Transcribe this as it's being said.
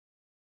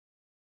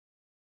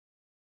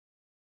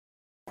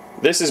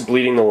This is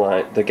bleeding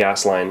the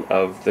gas line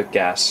of the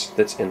gas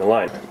that's in the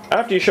line.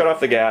 After you shut off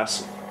the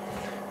gas,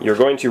 you're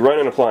going to run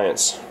an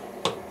appliance,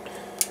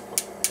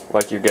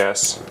 like your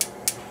gas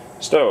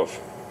stove.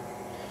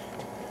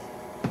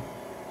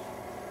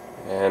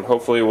 And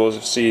hopefully we'll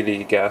see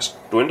the gas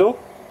dwindle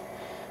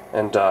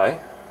and die.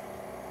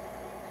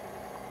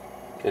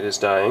 It is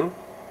dying.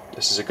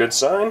 This is a good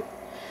sign.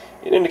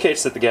 It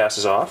indicates that the gas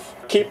is off.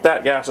 Keep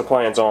that gas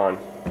appliance on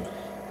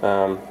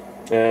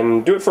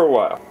and do it for a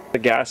while. The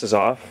gas is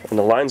off and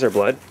the lines are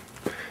bled.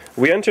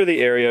 We enter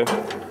the area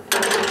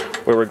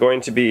where we're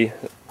going to be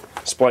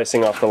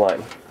splicing off the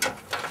line.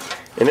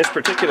 In this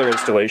particular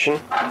installation,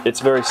 it's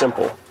very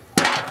simple.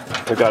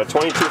 We've got a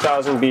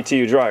 22,000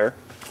 BTU dryer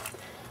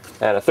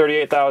and a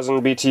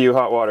 38,000 BTU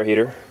hot water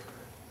heater,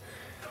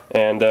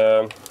 and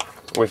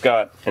we've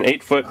got an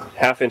 8-foot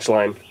half-inch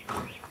line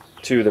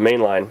to the main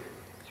line.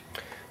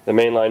 The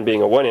main line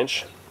being a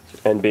 1-inch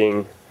and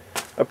being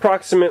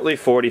approximately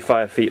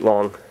 45 feet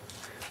long.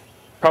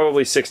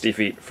 Probably 60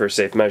 feet for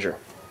safe measure.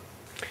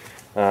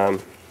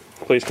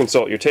 Please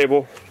consult your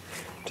table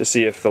to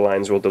see if the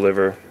lines will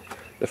deliver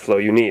the flow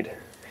you need,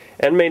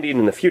 and may need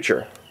in the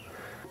future.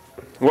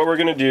 What we're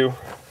going to do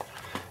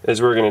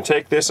is we're going to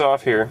take this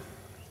off here,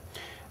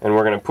 and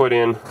we're going to put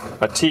in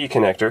a T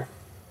connector,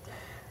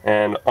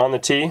 and on the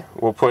T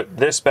we'll put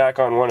this back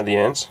on one of the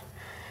ends,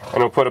 and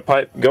we'll put a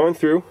pipe going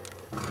through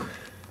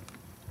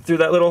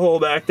that little hole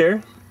back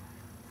there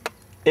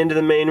into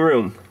the main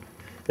room.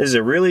 This is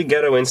a really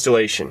ghetto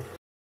installation.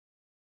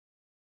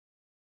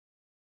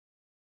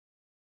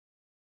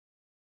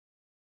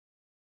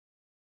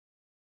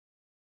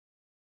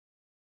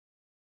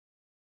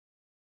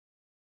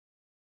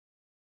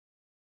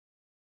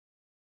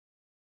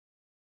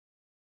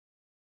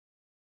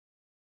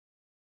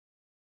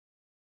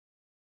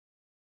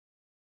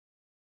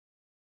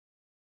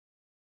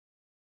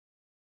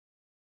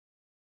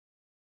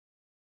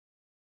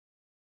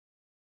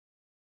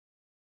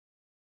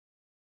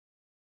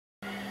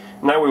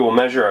 Now we will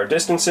measure our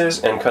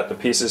distances and cut the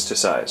pieces to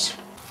size.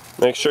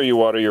 Make sure you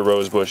water your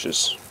rose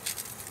bushes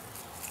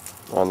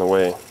on the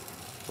way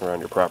around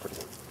your property.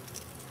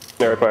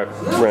 Narrow pipe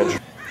wrench.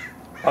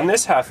 On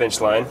this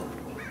half-inch line,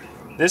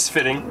 this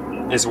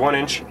fitting is 1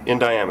 inch in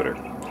diameter.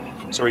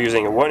 So we're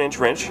using a 1-inch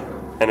wrench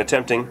and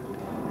attempting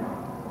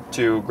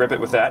to grip it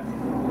with that.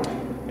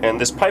 And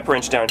this pipe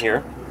wrench down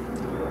here,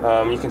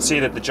 you can see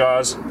that the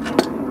jaws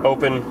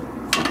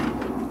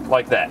open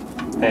like that.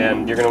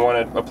 And you're going to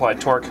want to apply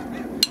torque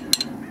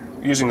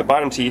using the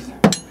bottom teeth.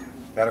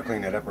 That'll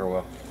clean that up real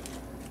well.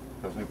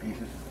 Those new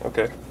pieces.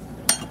 Okay.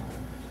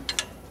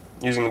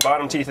 Using the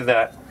bottom teeth of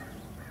that.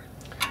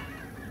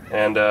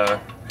 And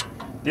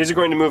these are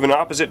going to move in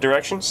opposite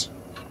directions.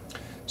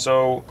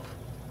 So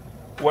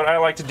what I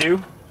like to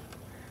do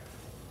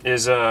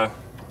is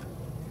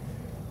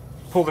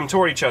pull them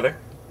toward each other.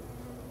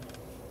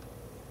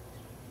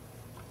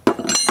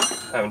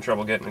 Having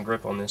trouble getting a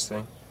grip on this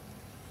thing.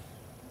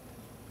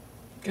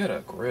 Get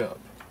a grip.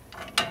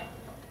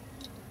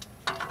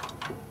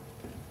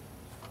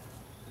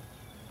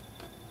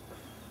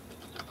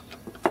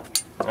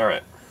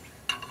 Alright,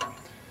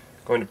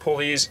 going to pull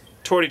these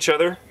toward each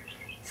other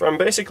from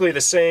basically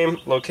the same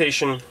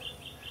location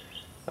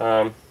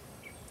on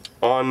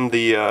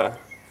the,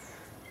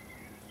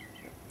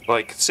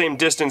 like same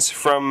distance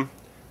from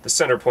the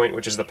center point,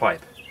 which is the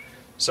pipe.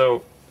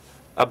 So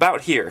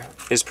about here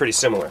is pretty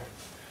similar.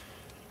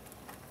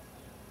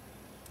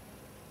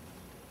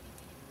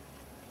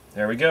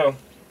 There we go.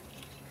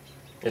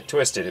 It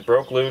twisted, it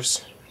broke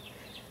loose,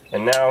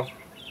 and now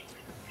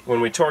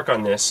when we torque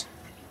on this,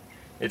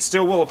 it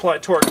still will apply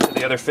torque to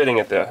the other fitting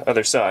at the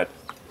other side,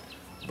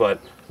 but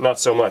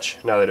not so much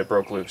now that it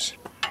broke loose.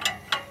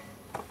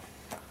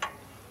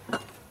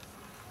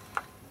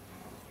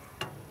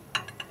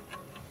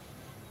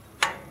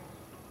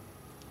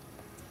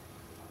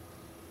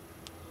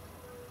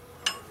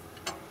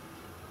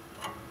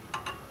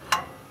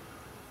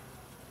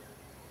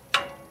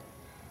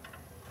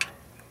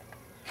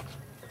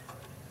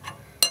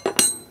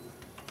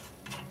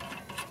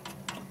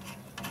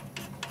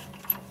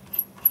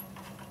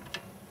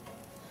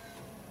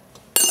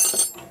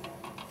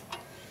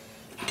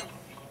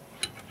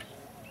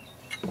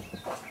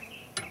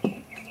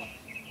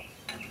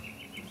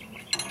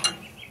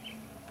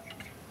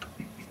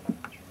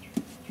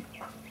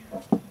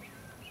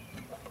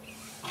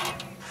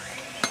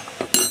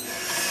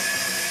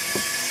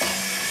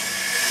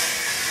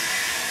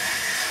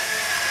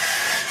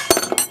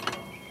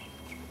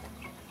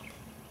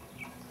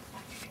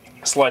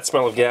 Slight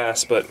smell of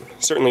gas, but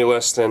certainly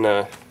less than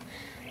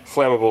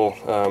flammable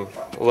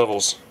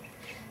levels.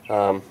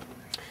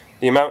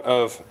 The amount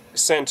of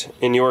scent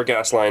in your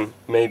gas line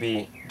may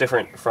be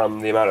different from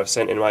the amount of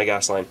scent in my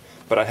gas line,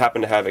 but I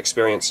happen to have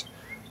experience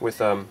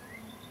with a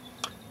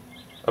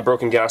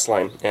broken gas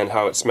line and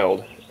how it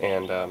smelled,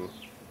 and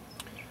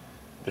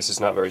this is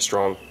not very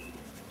strong,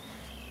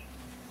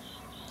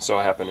 so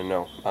I happen to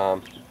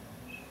know.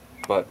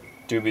 But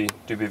do be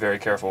very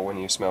careful when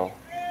you smell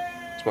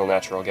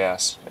natural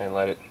gas, and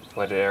let it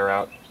air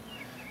out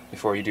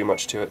before you do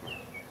much to it.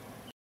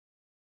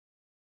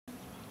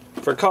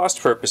 For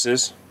cost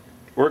purposes,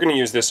 we're going to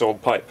use this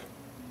old pipe.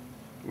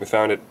 We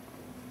found it,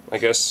 I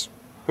guess,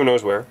 who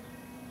knows where,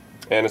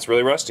 and it's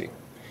really rusty.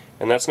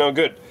 And that's no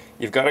good.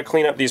 You've got to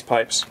clean up these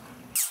pipes.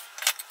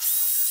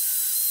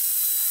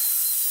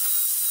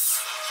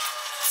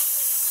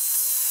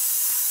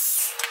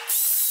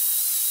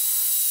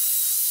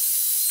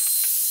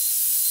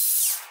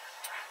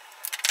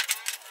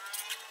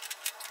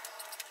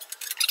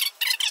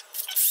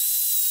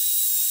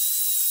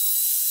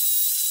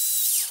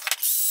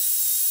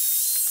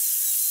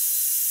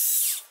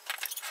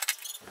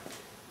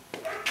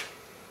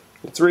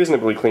 It's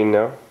reasonably clean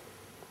now,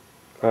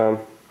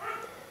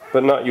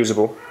 but not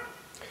usable.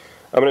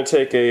 I'm going to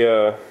take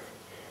a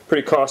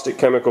pretty caustic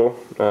chemical,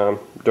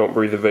 don't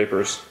breathe the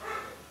vapors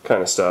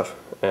kind of stuff,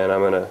 and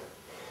I'm going to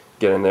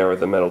get in there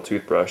with a metal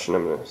toothbrush and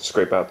I'm going to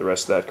scrape out the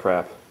rest of that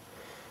crap.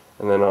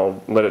 And then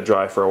I'll let it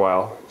dry for a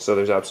while so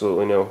there's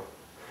absolutely no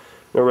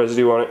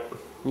residue on it.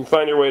 You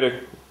find your way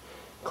to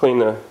clean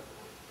the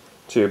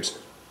tubes.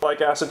 Like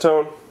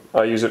acetone,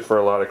 I use it for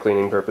a lot of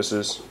cleaning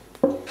purposes.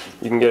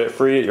 You can get it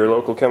free at your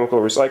local chemical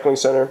recycling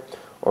center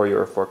or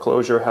your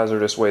foreclosure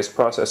hazardous waste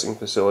processing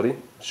facility,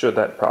 should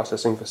that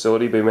processing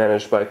facility be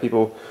managed by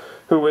people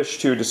who wish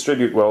to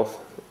distribute wealth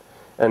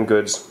and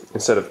goods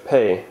instead of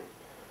pay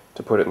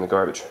to put it in the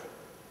garbage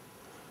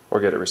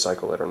or get it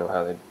recycled. I don't know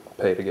how they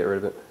pay to get rid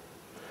of it.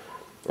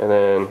 And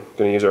then I'm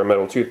going to use our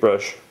metal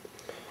toothbrush.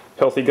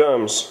 Healthy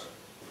gums,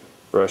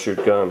 brush your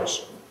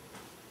gums.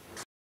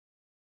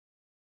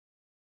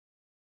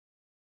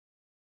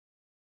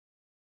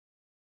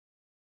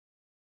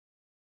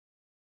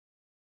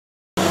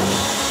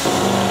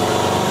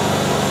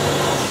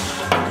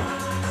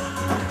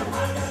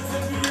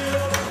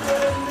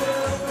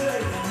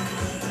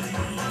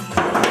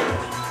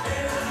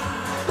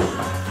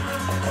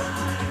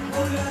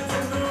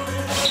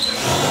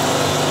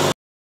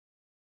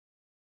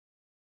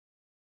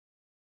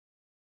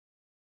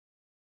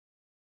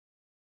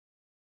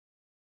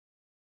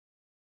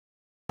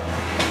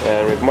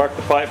 And we've marked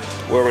the pipe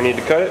where we need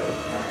to cut it.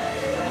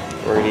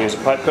 We're going to use a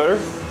pipe cutter.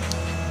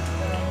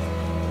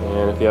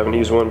 And if you haven't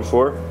used one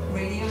before,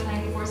 Radio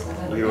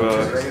 94.7. you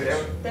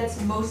That's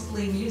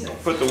mostly music.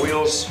 put the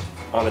wheels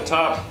on the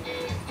top,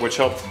 which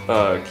help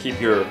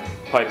keep your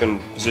pipe in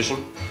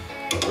position.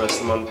 Rest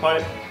them on the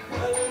pipe.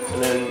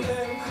 And then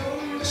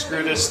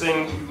screw this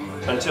thing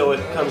until it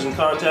comes in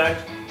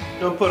contact.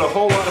 Don't put a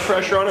whole lot of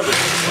pressure on it, but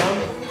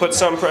put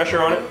some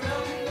pressure on it.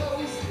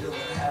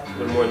 A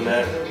little more than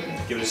that.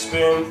 Give it a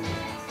spin,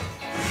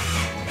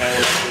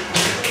 and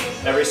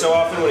every so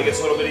often when it gets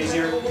a little bit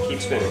easier, keep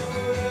spinning.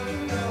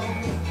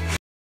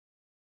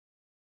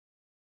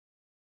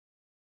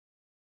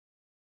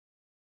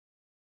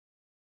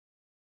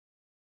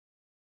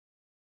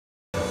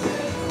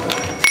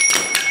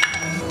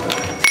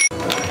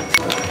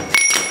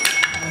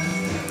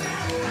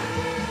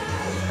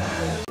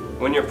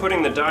 When you're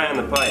putting the dye on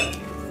the pipe,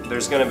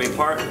 there's going to be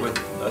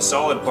a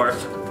solid part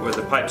where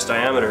the pipe's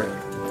diameter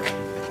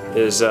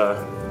is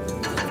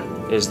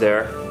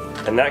there,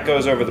 and that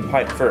goes over the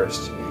pipe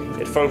first.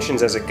 It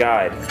functions as a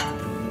guide,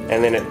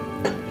 and then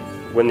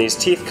when these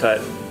teeth cut,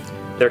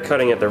 they're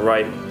cutting at the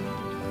right,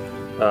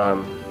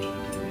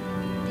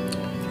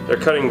 they're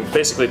cutting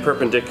basically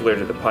perpendicular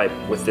to the pipe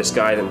with this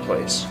guide in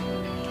place.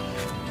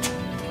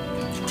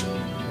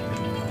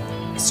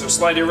 So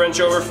slide your wrench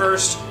over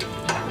first,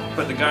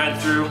 put the guide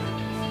through.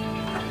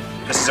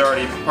 This is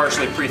already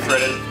partially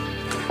pre-threaded.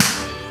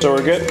 So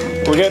we're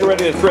getting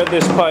ready to thread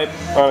this pipe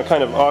on a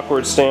kind of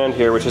awkward stand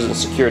here, which isn't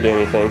secured to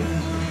anything.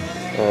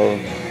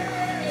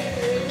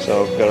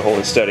 So got to hold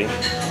it steady.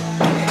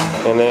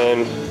 And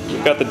then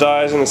we've got the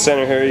dies in the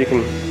center here. You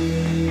can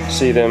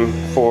see them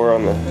 4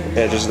 on the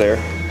edges there.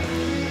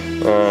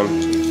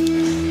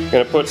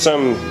 Gonna put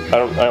some.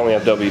 I only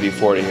have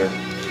WD-40 here.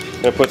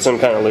 Gonna put some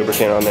kind of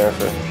lubricant on there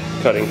for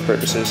cutting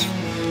purposes,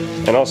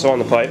 and also on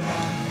the pipe.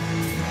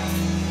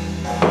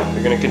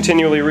 You're gonna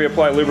continually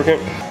reapply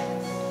lubricant.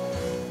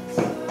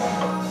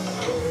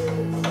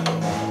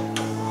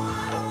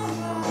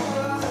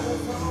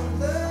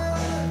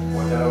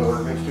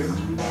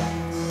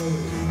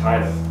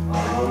 Kind of.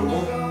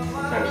 Removable?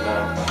 Kind of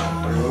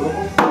not.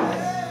 Removable?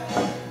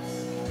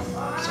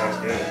 Sounds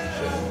good.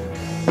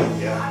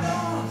 Yeah.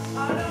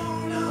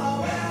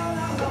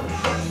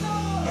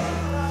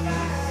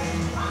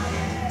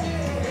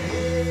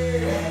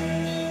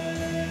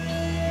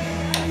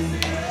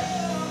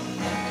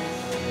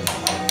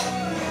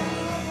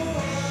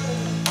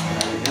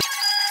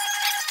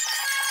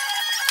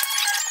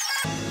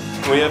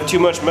 We have too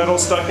much metal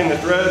stuck in the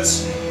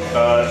threads.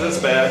 That's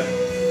bad.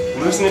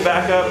 Loosen it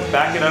back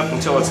it up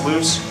until it's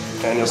loose,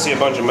 and you'll see a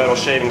bunch of metal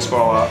shavings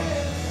fall off.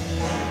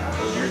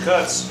 Those are your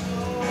cuts.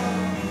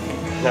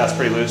 Now it's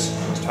pretty loose.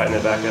 Let's tighten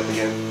it back up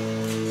again.